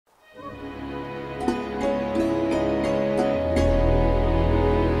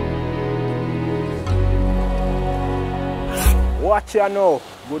Watch ya now.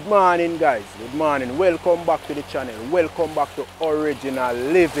 Good morning, guys. Good morning. Welcome back to the channel. Welcome back to Original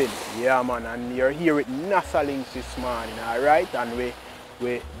Living. Yeah, man. And you're here with NASA Links this morning, alright? And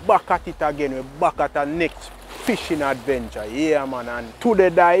we back at it again. We're back at our next fishing adventure. Yeah, man. And to the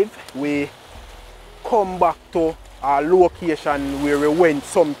dive, we come back to our location where we went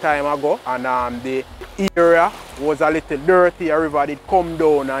some time ago. And the area was a little dirty. A river did come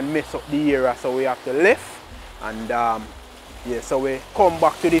down and mess up the area. So we have to left. And yeah, so we come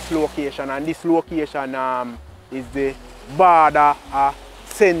back to this location, and this location is the border of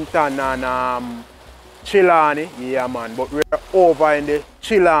Senton and Chilani. Yeah, man, but we're over in the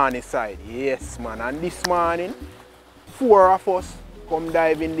Chilani side. Yes, man. And this morning, 4 of us come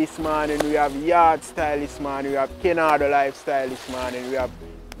diving this morning. We have Yard Style this morning, we have Kenado Lifestyle this morning, we have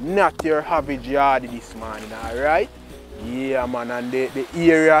Not Your Average Yard this morning, alright? Yeah, man, and the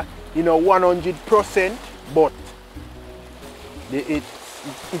area, you know, 100%, but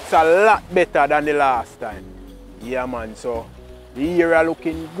it's a lot better than the last time. Yeah, man, so the area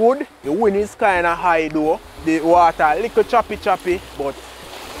looking good. The wind is kind of high though. The water a little choppy, but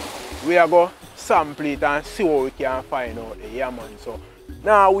we are going to sample it and see what we can find out there. Yeah, man, so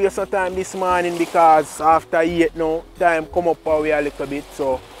now we have some time this morning because after 8 now, time come up away a little bit,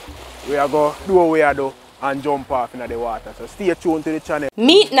 so we are going to do what we are do and jump off into the water. So stay tuned to the channel.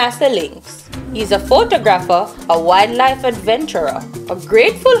 Meet NASA Links. He's a photographer, a wildlife adventurer, a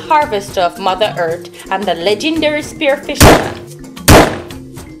grateful harvester of Mother Earth, and a legendary spear fisherman.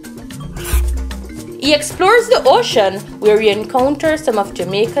 He explores the ocean where he encounters some of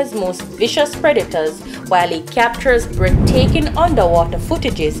Jamaica's most vicious predators while he captures breathtaking underwater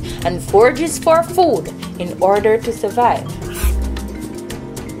footages and forages for food in order to survive.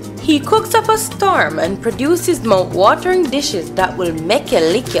 He cooks up a storm and produces mouth-watering dishes that will make you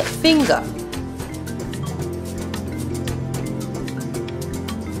lick your finger.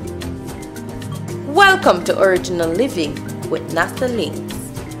 Welcome to Original Living with NASA Links.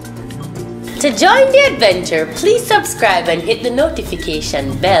 To join the adventure, please subscribe and hit the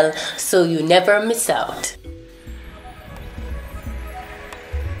notification bell so you never miss out.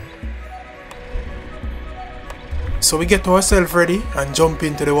 So we get ourselves ready and jump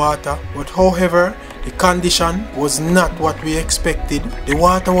into the water, but however, the condition was not what we expected. The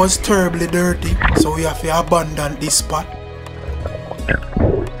water was terribly dirty, so we have to abandon this spot.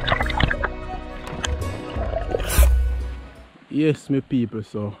 Yes, my people,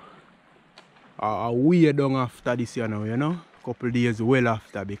 so we done after this, you know, couple days well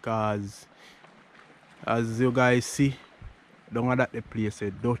after, because as you guys see, down at the place,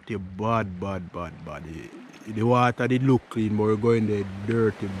 dirty, bad. The water did look clean, but we're going the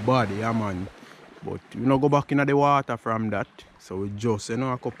dirty body, yeah, man. But we not go back into the water from that, so we just, you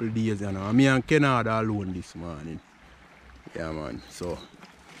know, a couple days, you know. Me and Kenada alone this morning, yeah, man. So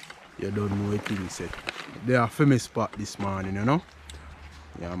you don't know what things said. They are famous spot this morning, you know.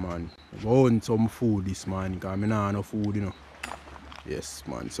 Yeah, man. Go on some food this morning, because I don't have no food, you know. Yes,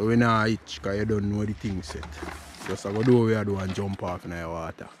 man. So we not eat, because you don't know the things said. Just I go do what we do and jump off in the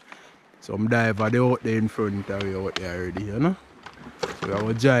water. Some diver they out there in front of you out there already, you know. So we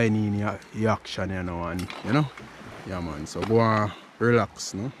are join in the action, you know, and you know. Yeah, man. So go and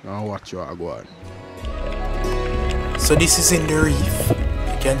relax, no, and watch what go on. So this is in the reef.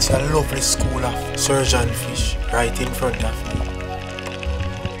 You can see a lovely school of surgeon fish right in front of me.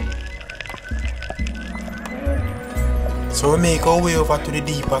 So we make our way over to the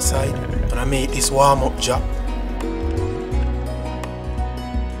deeper side and I make this warm-up job.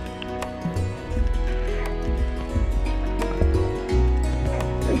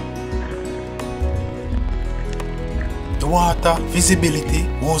 The water visibility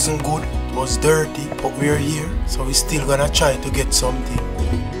wasn't good, it was dirty, but we're here, so we're still gonna try to get something.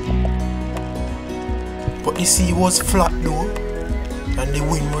 But the sea was flat though, and the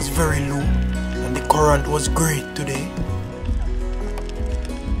wind was very low, and the current was great today.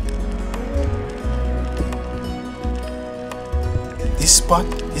 This spot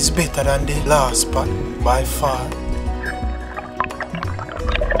is better than the last spot by far.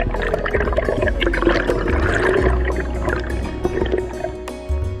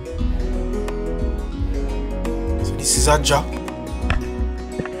 So this is a drop.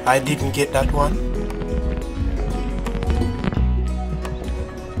 I didn't get that one.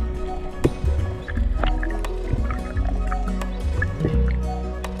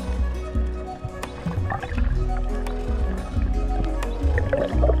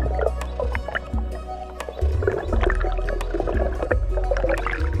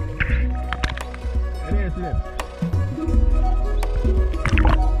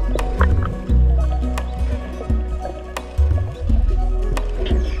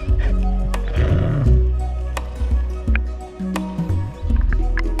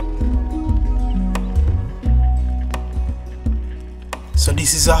 So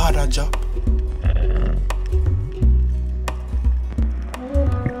this is a harder job.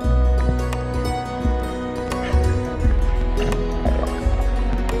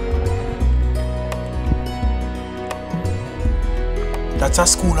 That's a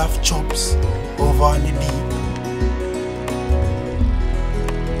school of chubs over on the deep.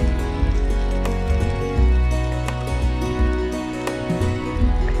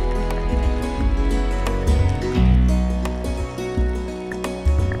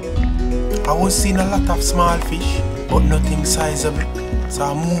 I was seeing a lot of small fish, but nothing sizable, so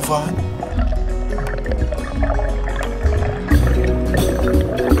I move on.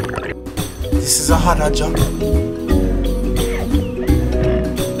 This is a harder job.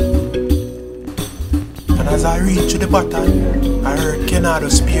 And as I reached to the bottom, I heard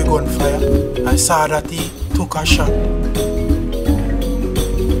Kenardo's spear gun fire. I saw that he took a shot.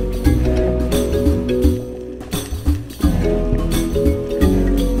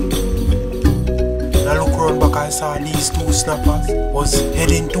 I saw these two snappers, was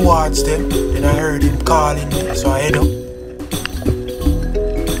heading towards them, then I heard him calling me, so I head up.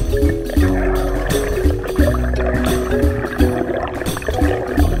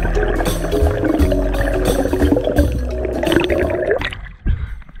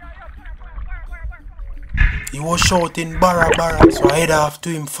 He was shouting "Barra Barra," so I head off to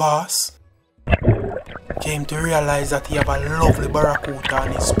him fast. Came to realize that he have a lovely Barracuda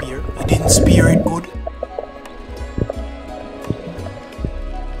on his spear. He didn't spear it good.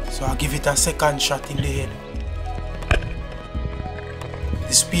 So I give it a second shot in the head.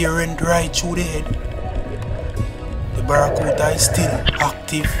 The spear went right through the head. The Barracuda is still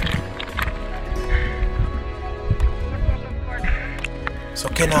active. So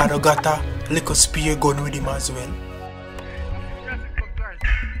Kenardo got a little spear gun with him as well.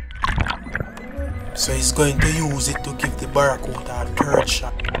 So he's going to use it to give the Barracuda a third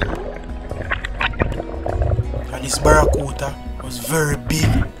shot. And this Barracuda was very big.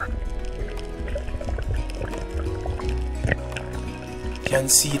 You can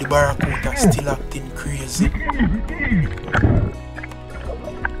see the Barracuda still acting crazy.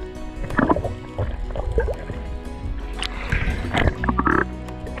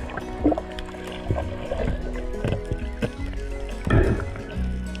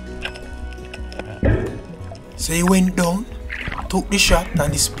 So he went down, took the shot,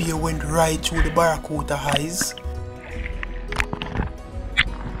 and the spear went right through the Barracuda eyes.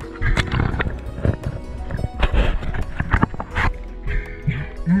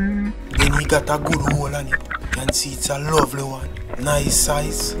 Then he got a good hole on it. You can see it's a lovely one. Nice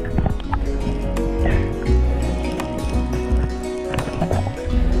size.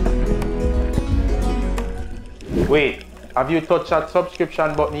 Wait, have you touched that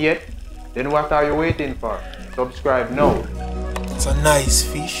subscription button yet? Then what are you waiting for? Subscribe now. It's a nice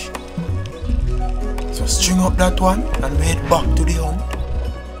fish. So string up that one and we head back to the hunt.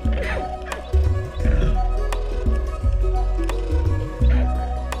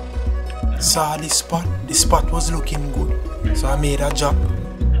 Saw the spot was looking good, so I made a drop.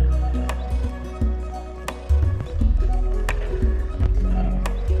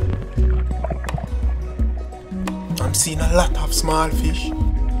 I'm seeing a lot of small fish,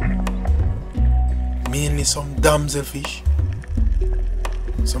 mainly some damselfish,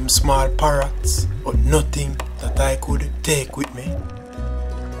 some small parrots, but nothing that I could take with me.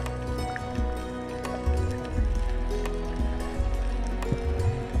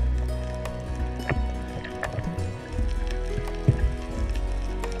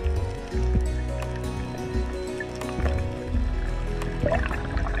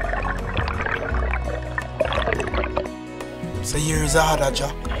 So here is a harder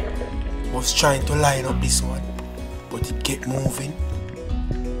jack. Was trying to line up this one, but it kept moving.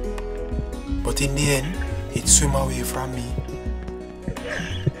 But in the end, it swam away from me.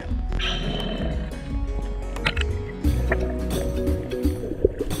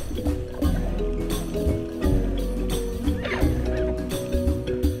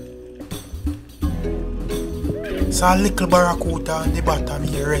 Saw a little Barracuda on the bottom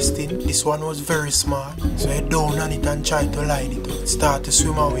here resting. This one was very small, so I down on it and tried to line it up. It started to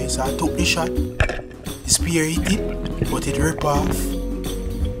swim away, so I took the shot. The spear hit it, but it ripped off.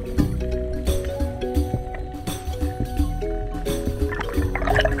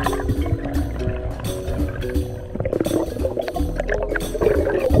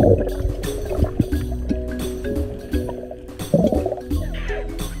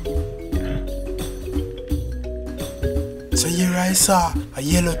 So here I saw a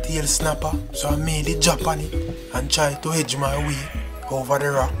yellowtail snapper, so I made a drop on it and tried to edge my way over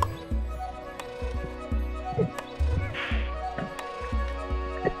the rock.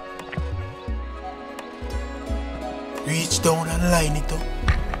 Reach down and line it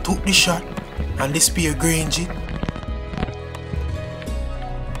up. Took the shot and the spear grange it.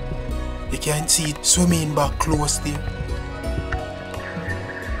 You can see it swimming back close there.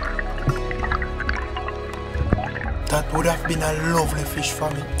 That would have been a lovely fish for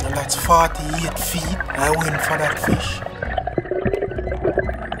me, and that's 48 feet. I went for that fish.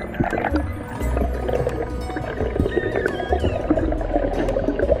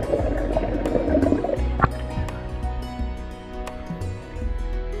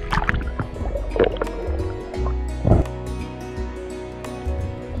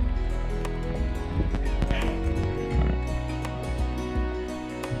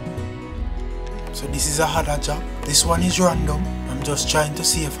 So this is a harder job. This one is random. I'm just trying to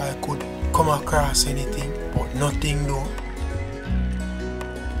see if I could come across anything, but nothing though.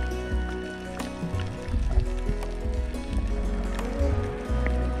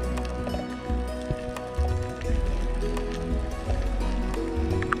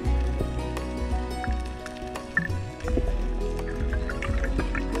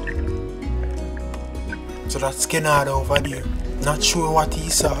 So that's Kennard over there. Not sure what he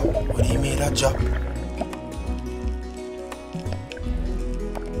saw, but he made a job.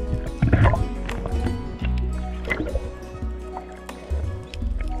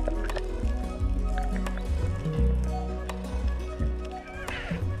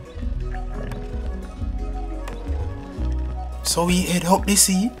 So we head up the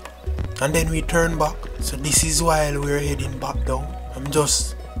sea and then we turn back. So this is while we're heading back down. I'm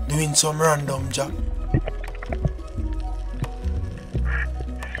just doing some random job.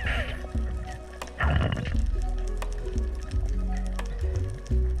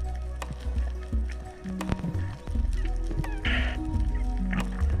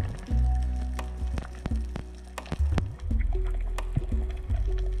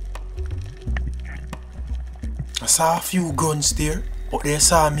 I saw a few grunts there, but they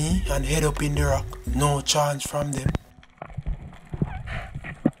saw me and head up in the rock. No chance from them.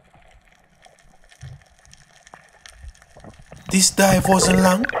 This dive wasn't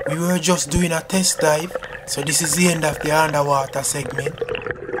long. We were just doing a test dive. So this is the end of the underwater segment.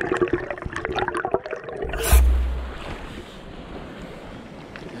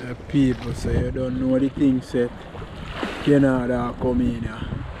 Yeah, people, so you don't know the thing set. Canada come in here.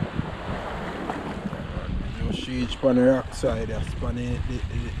 Reach on the rock side, that's on the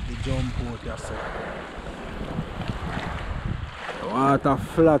jump out there. The water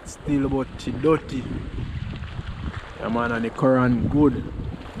flat still, but it's dirty. Yeah, man, and the current good,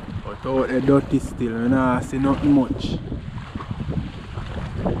 but out the dirty still, and I see nothing much.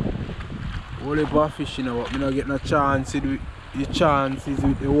 Only for fishing, but I don't get no chance. The chance is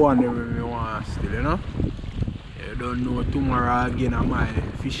with the one that we want still, you know. You don't know tomorrow again, I my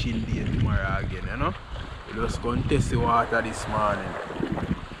fishing day tomorrow again, you know. Just go and test the water this morning.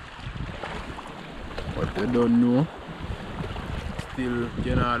 But you don't know. Still,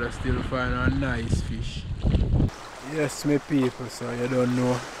 Canada still find a nice fish. Yes, my people, so you don't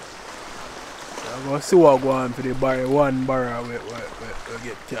know. So I'm going to see what go on for the one barra we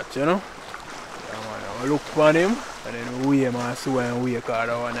get catch, you know. Yeah, man, I'm going to look for him and then we weigh him and see when we weigh, because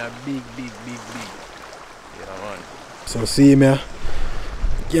that one is big. Yeah, man. So see me.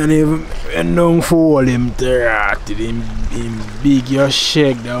 Can't even bend down for him dirty, him big, your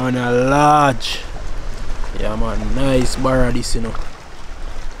shake, that one a large. Yeah man, nice barra this, you know.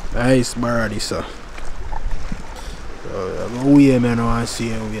 Nice barra this, sir. So I'm gonna weigh him now and see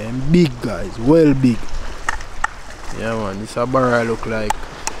him. Him big guys, well big. Yeah man, this a barra look like.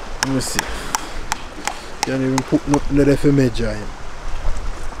 Let me see. Can't even put nothing there for measure him.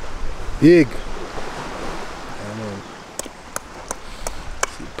 Big.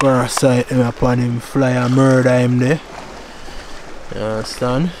 Parasite him upon him, fly and murder him there. You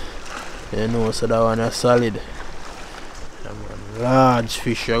understand? You know, so that one is solid. Yeah, man, large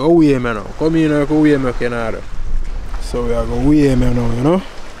fish. You go weigh him now. Come in and go weigh him, Canada. So we are going to weigh him now, you know.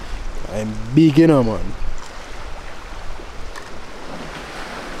 I'm big, you know, man.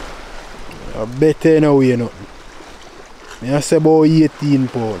 I bet you know weigh nothing. I say about 18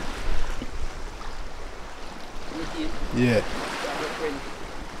 pounds. 18? Yeah.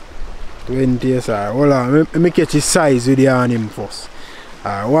 20, sir. Hold on, let me catch his size with the on him first.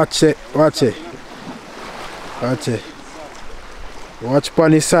 Watch it. Watch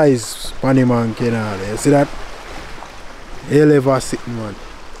pan his size, pan him and Canada. You see that? He'll ever sitting, man.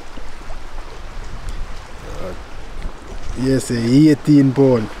 Yes, 18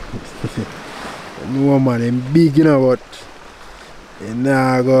 pounds. No man, I'm big, you know, but you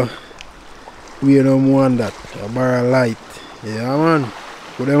nah go weigh no more than that. A barrel light. Yeah, man.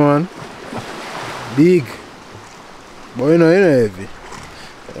 Good, man. Big. But you know heavy.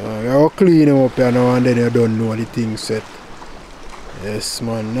 You have to clean them up here now and then you don't know the thing set. Yes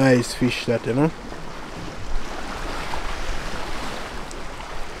man, nice fish that you know.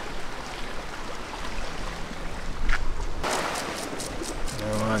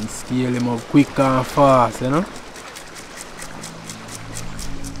 And scale him up quick and fast, you know.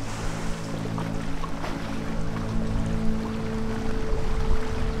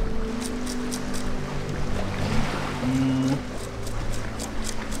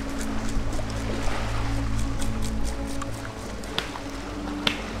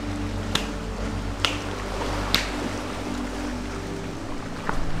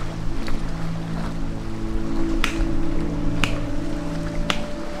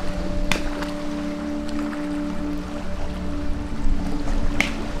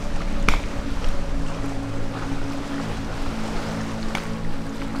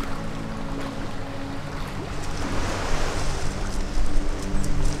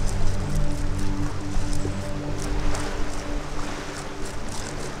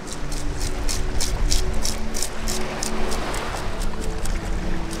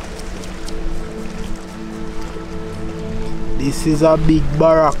 This is a big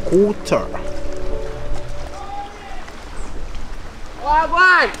barracuda.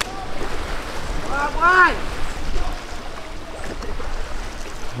 Wagwan! Wagwan!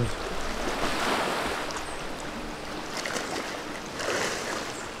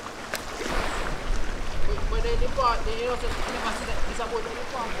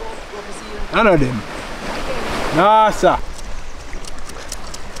 None of them. Nah, sir.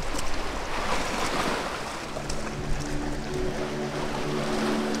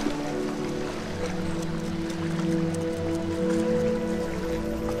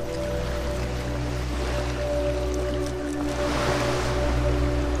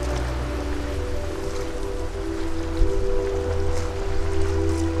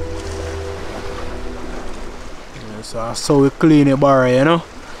 So that's how we clean the barrel, you know.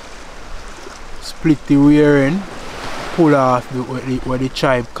 Split the wear end, pull off where the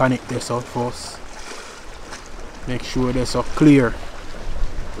chive connect this out first. Make sure this are clear.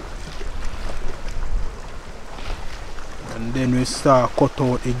 And then we start cut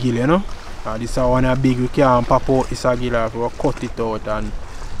out the gill, you know. And this is one a big, we can't pop out this gill off, we cut it out and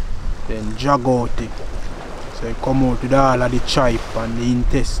then jog out it. So it come out with all of the chive and the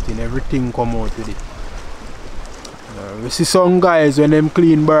intestine, everything come out with it. We see some guys when them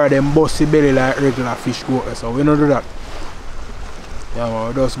clean barrel, them bust the belly like regular fish go, so we don't do that. Yeah man,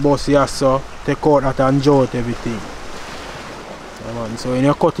 we just bust it so, take out that and jaw out everything. Yeah man, so when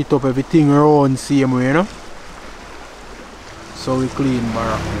you cut it up, everything round same way, you know. So we clean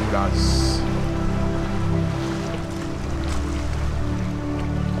barracudas.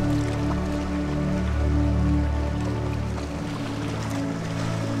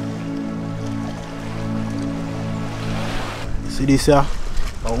 See this a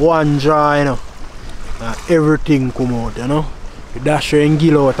one draw, you know, and everything come out, you know. You dash your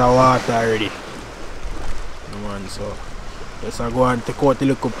gill out of water already. You know, man, so just go and take out the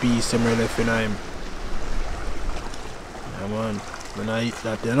little piece and left in him. Yeah man, when I eat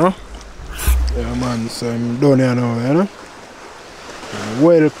that, you know. Yeah man, so I'm done here now, you know. And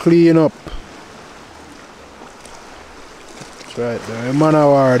well clean up. That's right, the man of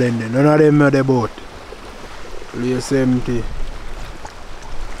war then, none of them are the boat. Place empty.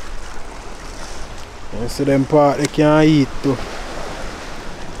 You see them part they can't eat too.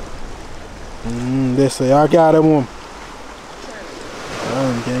 This way, you carry them home.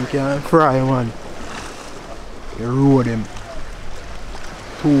 You can't fry man. You roll them.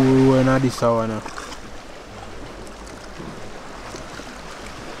 2 roll in this one.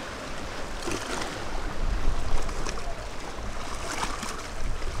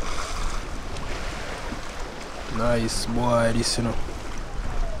 Nice boy this, you know.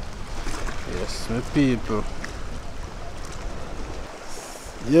 Yes, my people.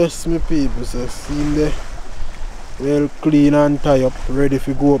 Yes, my people. So see there, well clean and tie up, ready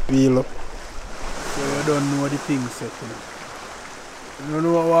for go peel up. So you don't know the thing set. You don't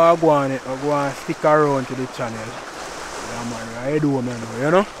know what I go on it. I go and stick around to the channel. Yeah man, I do man,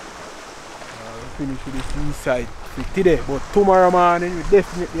 you know. Finish with this inside for today, but tomorrow morning we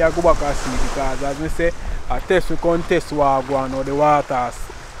definitely go back and see, because as I say, I test we can test what I go on or the water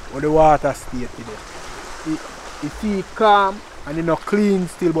state today. It feel calm and it not clean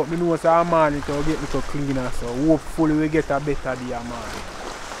still, but I know that man it will get little cleaner, so hopefully we get a better day man.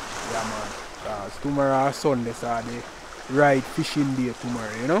 Yeah man. Because tomorrow is Sunday, so the right fishing day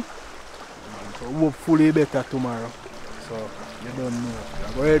tomorrow, you know. So hopefully better tomorrow. So you don't know.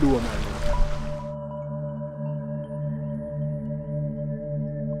 Go ahead, man.